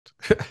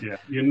Yeah,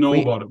 you know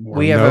we about it we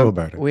more. have Know a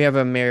about it. we have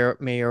a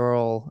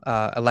mayoral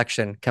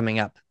election coming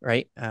up,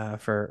 right?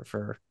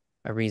 For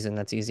a reason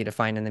that's easy to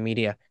find in the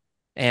media,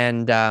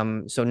 and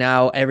so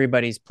now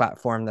everybody's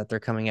platform that they're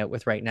coming out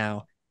with right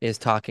now is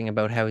talking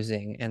about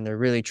housing, and they're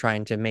really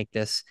trying to make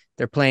this.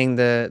 They're playing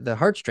the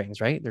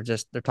heartstrings, right?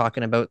 They're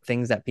talking about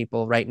things that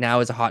people right now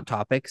is a hot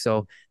topic,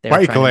 so they're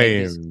Bike trying to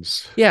make these.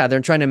 lanes. Yeah, they're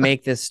trying to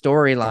make this The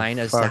storyline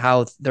as to fuck?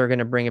 how they're going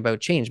to bring about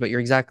change. But you're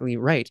exactly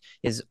right.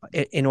 Is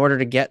in order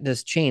to get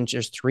this change,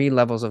 there's three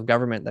levels of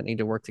government that need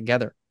to work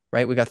together,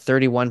 right? We got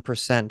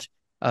 31%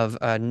 of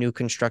a new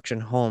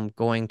construction home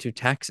going to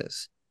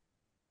taxes,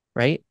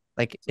 right?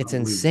 Like It's it's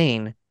unbelievable.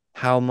 insane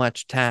how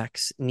much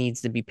tax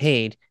needs to be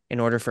paid in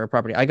order for a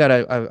property. I got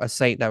a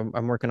site that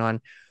I'm working on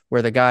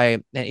where the guy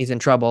he's in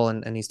trouble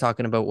and he's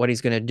talking about what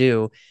he's going to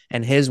do.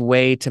 And his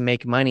way to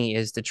make money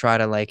is to try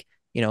to like,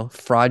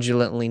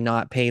 fraudulently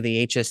not pay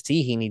the HST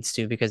he needs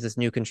to because it's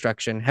new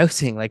construction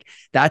housing. Like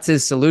that's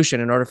his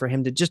solution in order for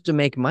him to just to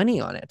make money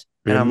on it.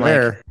 And Been I'm like,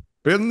 there.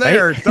 Been right?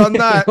 there. Done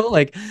that.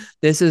 Like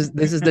this is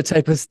the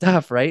type of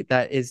stuff, right?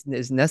 That is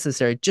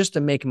necessary just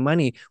to make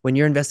money when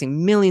you're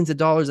investing millions of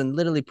dollars and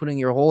literally putting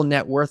your whole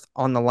net worth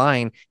on the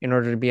line in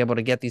order to be able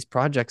to get these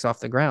projects off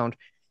the ground.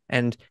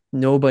 And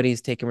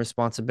nobody's taking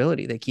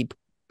responsibility. They keep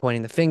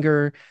pointing the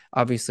finger.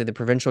 Obviously, the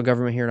provincial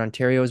government here in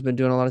Ontario has been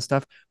doing a lot of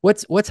stuff.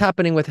 What's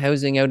happening with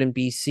housing out in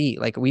BC?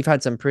 Like we've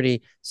had some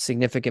pretty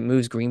significant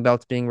moves.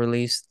 Greenbelt's being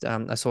released.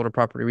 I sold a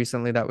property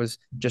recently that was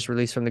just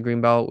released from the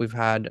Greenbelt. We've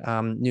had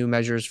new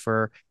measures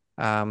for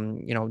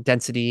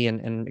density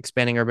and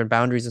expanding urban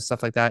boundaries and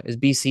stuff like that. Is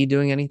BC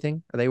doing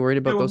anything? Are they worried Yeah,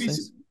 about well, those BC,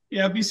 things?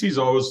 yeah, BC's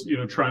always,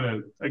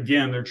 trying to,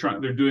 again,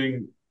 they're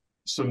doing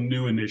some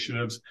new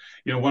initiatives.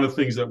 One of the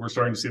things that we're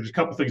starting to see, there's a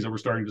couple of things that we're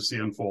starting to see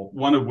unfold.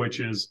 One of which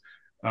is,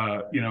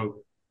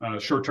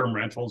 short-term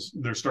rentals.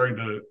 They're starting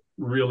to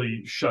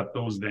really shut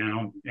those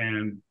down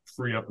and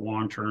free up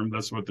long-term.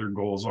 That's what their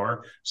goals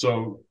are.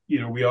 So,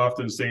 we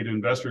often say to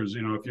investors,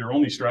 if your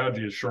only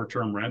strategy is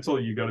short-term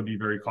rental, you got to be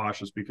very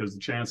cautious because the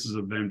chances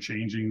of them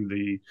changing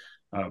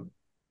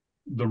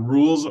the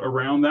rules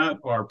around that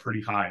are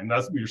pretty high. And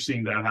that's you're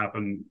seeing that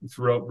happen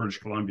throughout British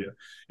Columbia.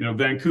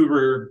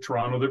 Vancouver,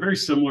 Toronto, they're very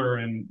similar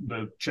in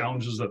the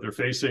challenges that they're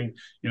facing,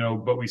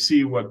 but we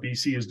see what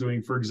BC is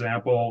doing, for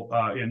example,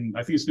 in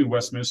I think it's New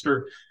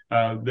Westminster.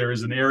 There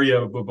is an area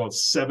of about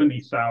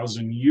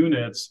 70,000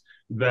 units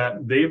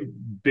that they've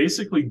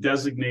basically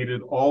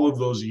designated all of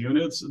those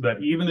units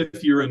that even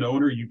if you're an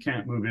owner, you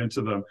can't move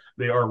into them.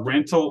 They are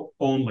rental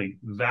only.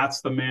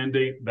 That's the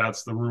mandate.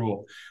 That's the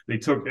rule. They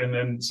took, and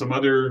then some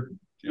other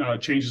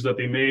changes that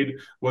they made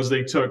was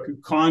they took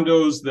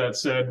condos that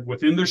said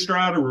within their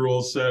strata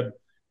rules said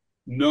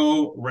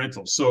no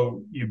rental.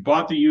 So you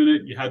bought the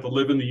unit, you had to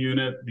live in the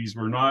unit. These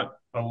were not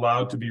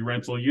allowed to be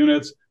rental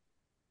units.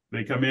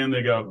 They come in,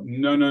 they go,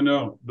 no, no,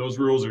 no, those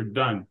rules are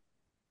done.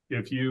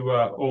 If you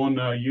own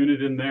a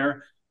unit in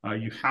there,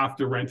 you have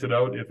to rent it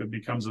out if it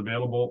becomes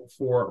available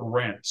for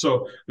rent.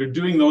 So they're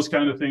doing those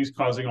kind of things,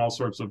 causing all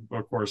sorts of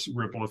course,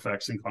 ripple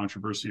effects and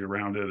controversy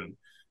around it. And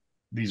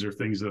these are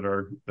things that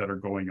are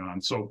going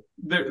on. So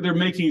they're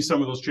making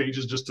some of those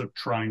changes just to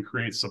try and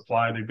create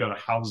supply. They've got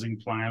a housing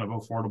plan of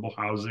affordable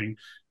housing,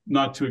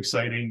 not too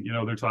exciting.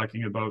 They're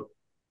talking about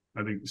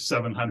I think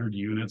 700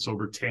 units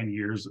over 10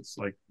 years. It's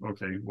like,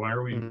 okay, why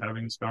are we Mm.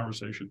 having this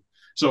conversation?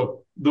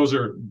 So those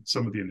are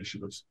some of the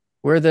initiatives.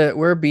 We're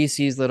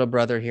BC's little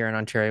brother here in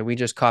Ontario. We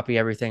just copy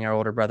everything our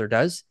older brother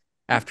does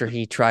after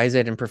he tries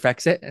it and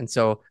perfects it. And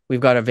so we've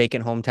got a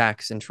vacant home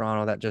tax in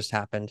Toronto that just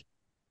happened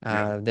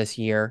Yeah, this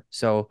year.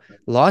 So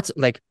lots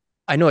like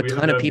I know a we have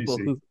ton of that in people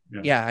BC. who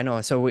Yeah, yeah, I know.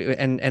 So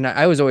and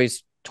I was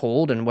always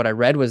told and what I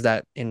read was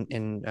that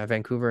in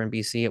Vancouver and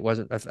BC it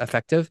wasn't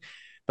effective.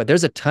 But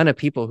there's a ton of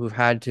people who've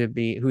had to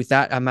be who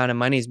that amount of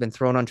money has been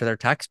thrown onto their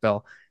tax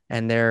bill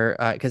and they're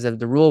because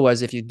the rule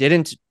was if you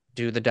didn't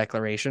do the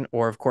declaration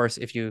or of course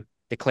if you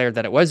declared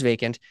that it was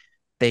vacant,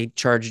 they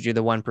charged you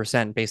the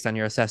 1% based on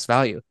your assessed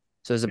value.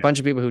 So there's a yeah. bunch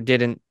of people who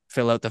didn't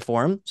fill out the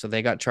form, so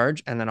they got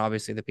charged. And then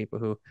obviously the people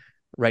who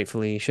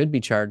rightfully should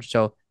be charged.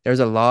 So there's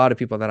a lot of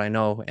people that I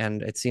know,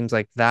 and it seems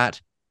like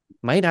that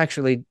might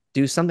actually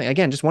do something.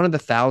 Again, just one of the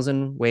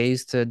thousand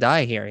ways to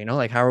die here.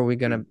 Like how are we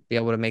going Yeah. to be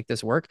able to make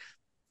this work?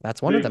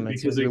 That's one of them, and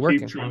it Because seems to they be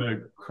keep working. trying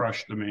to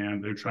crush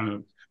demand. They're trying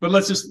to, but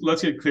let's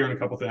get clear on a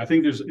couple of things. I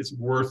think it's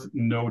worth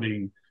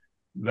noting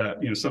that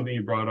something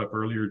you brought up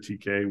earlier,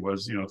 TK,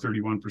 was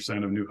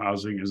 31% of new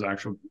housing is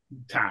actual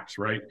tax,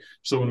 right?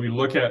 So when we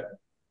look at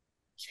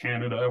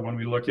Canada, when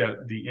we look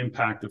at the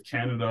impact of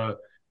Canada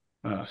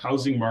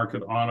housing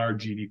market on our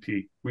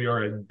GDP, we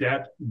are a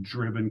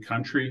debt-driven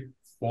country.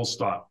 Full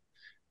stop.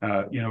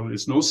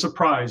 It's no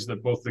surprise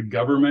that both the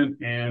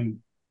government and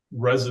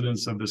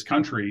residents of this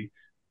country,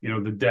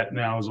 the debt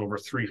now is over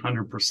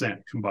 300%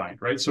 combined,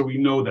 right? So we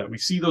know that we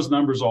see those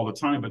numbers all the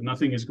time, but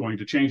nothing is going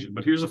to change it.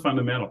 But here's a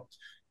fundamental.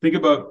 Think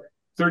about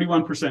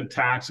 31%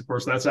 tax. Of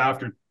course,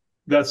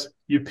 that's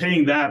you're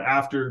paying that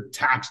after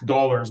tax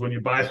dollars when you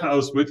buy a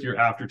house with your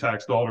after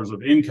tax dollars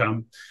of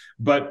income.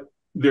 But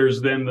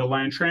There's then the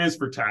land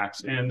transfer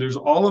tax, and there's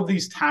all of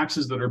these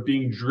taxes that are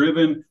being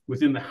driven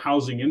within the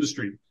housing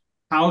industry.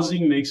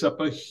 Housing makes up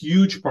a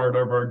huge part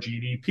of our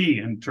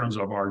GDP in terms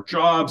of our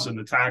jobs and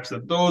the tax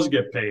that those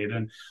get paid,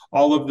 and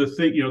all of the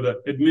thing,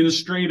 the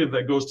administrative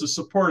that goes to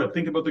support it.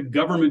 Think about the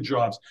government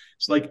jobs.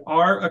 It's like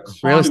our economy.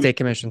 Real estate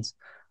commissions.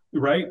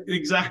 Right?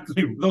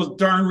 Exactly. Those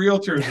darn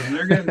realtors, and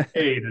they're getting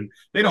paid and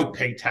they don't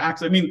pay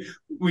tax. I mean,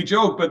 we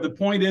joke, but the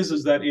point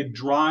is that it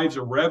drives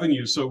a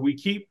revenue. So we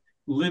keep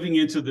living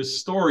into this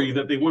story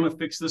that they want to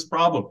fix this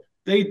problem.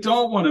 They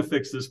don't want to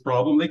fix this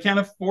problem. They can't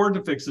afford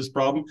to fix this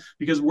problem,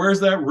 because where's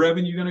that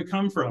revenue going to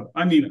come from?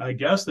 I mean, I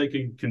guess they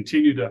can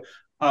continue to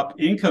up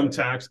income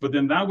tax, but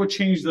then that would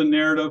change the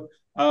narrative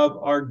of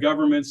our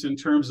governments in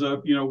terms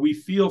of, we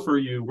feel for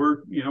you.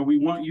 We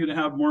want you to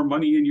have more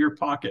money in your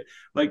pocket.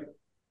 Like,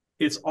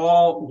 it's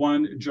all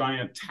one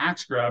giant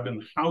tax grab,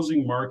 and the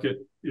housing market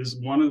is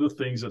one of the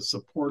things that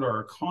support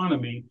our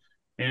economy.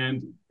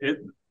 And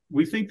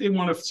we think they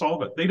want to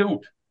solve it. They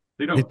don't.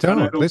 And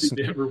I don't think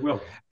they ever will.